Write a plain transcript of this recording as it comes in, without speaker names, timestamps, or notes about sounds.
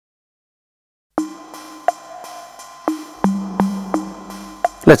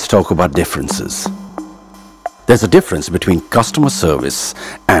Let's talk about differences. There's a difference between customer service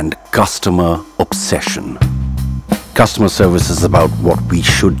and customer obsession. Customer service is about what we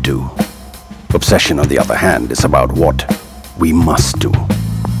should do. Obsession, on the other hand, is about what we must do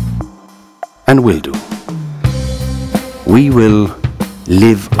and will do. We will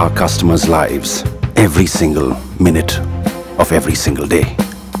live our customers' lives every single minute of every single day.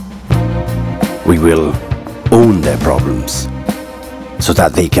 We will own their problems so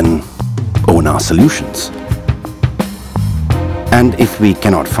that they can own our solutions. And if we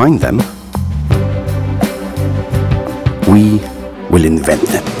cannot find them, we will invent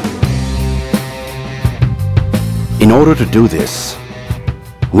them. In order to do this,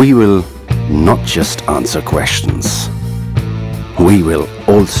 we will not just answer questions. We will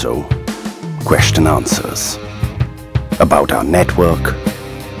also question answers about our network,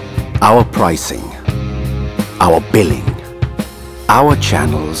 our pricing, our billing, our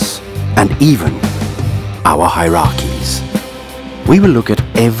channels, and even our hierarchies. We will look at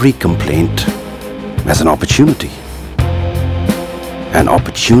every complaint as an opportunity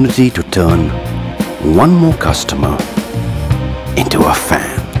to turn one more customer into a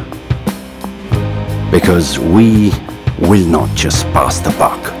fan. Because we will not just pass the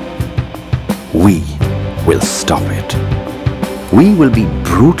buck. We will stop it. We will be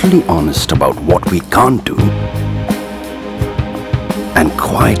brutally honest about what we can't do and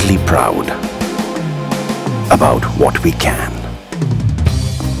quietly proud about what we can.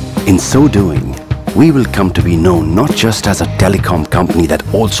 In so doing, we will come to be known not just as a telecom company that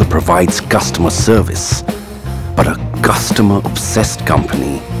also provides customer service, but a customer-obsessed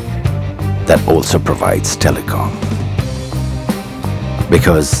company that also provides telecom.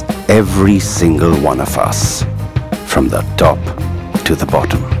 Because every single one of us, from the top to the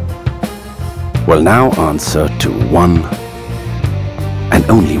bottom, will now answer to one and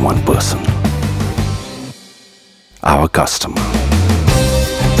only one person: our customer.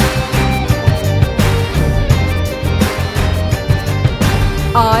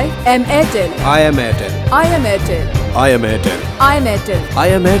 I am Airtel. I am Airtel. I am Airtel. I am Airtel. I am Airtel. I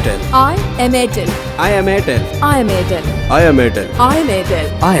am Airtel. I am Airtel. I am Airtel. I am Airtel. I am Airtel. I am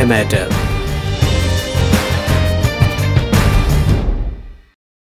Airtel. I am Airtel.